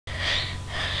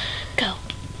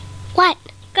What?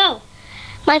 Go.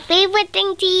 My favorite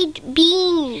thing to eat,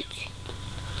 beans.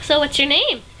 So what's your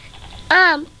name?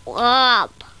 Rob.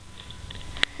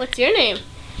 What's your name?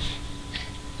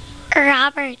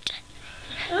 Robert.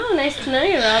 Oh, nice to know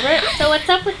you, Robert. So what's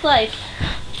up with life?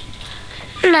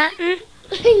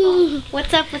 Nothing.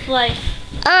 What's up with life?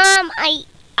 I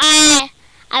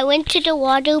went to the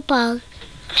water park.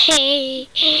 Hey.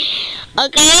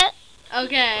 Okay?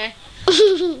 Okay.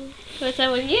 What's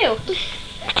up with you?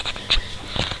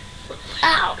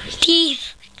 Ow,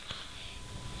 teeth.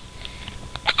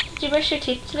 Did you brush your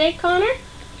teeth today, Connor?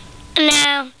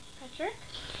 No. Patrick?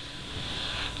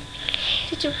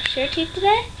 Did you brush your teeth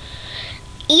today?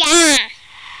 Yeah.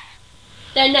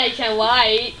 They're nice and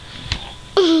white.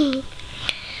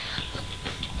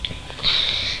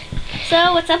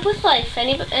 So, what's up with life?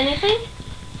 Anything?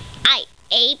 I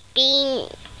ate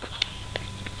beans.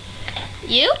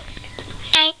 You?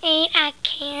 I ate a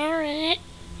carrot.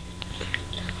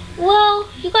 Well,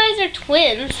 you guys are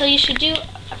twins, so you should do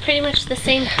pretty much the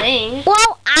same thing.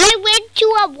 Well, I went to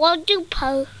a water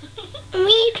park.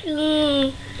 Me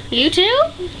too. You too?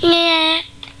 Yeah.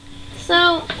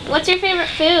 So, what's your favorite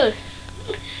food?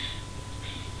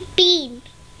 Beans.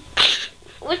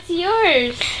 What's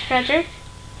yours, Frederick?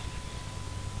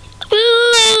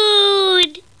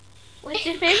 Food. What's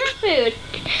your favorite food?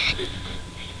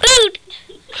 Food.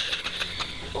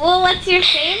 Well, what's your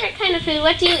favorite kind of food?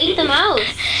 What do you eat the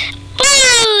most?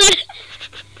 Food.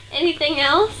 Anything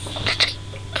else?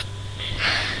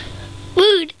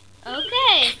 Food.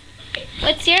 Okay.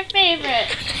 What's your favorite?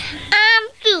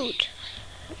 Food.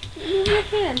 Move your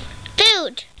hand.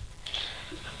 Food.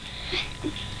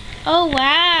 Oh,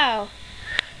 wow.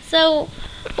 So,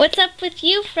 what's up with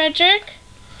you, Frederick?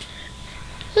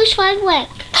 Who's Frederick?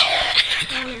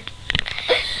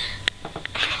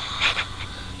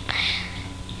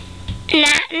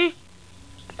 Nothing.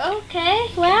 Okay,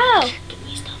 wow.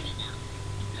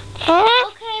 Huh?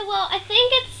 Okay, well, I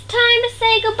think it's time to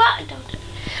say goodbye.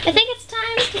 I think it's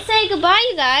time to say goodbye,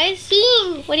 you guys.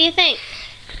 Beans. What do you think?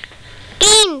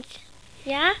 Beans.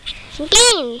 Yeah?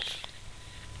 Beans.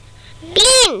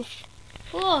 Beans.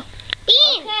 Cool.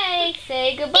 Beans. Okay,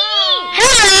 say goodbye.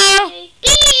 Beans.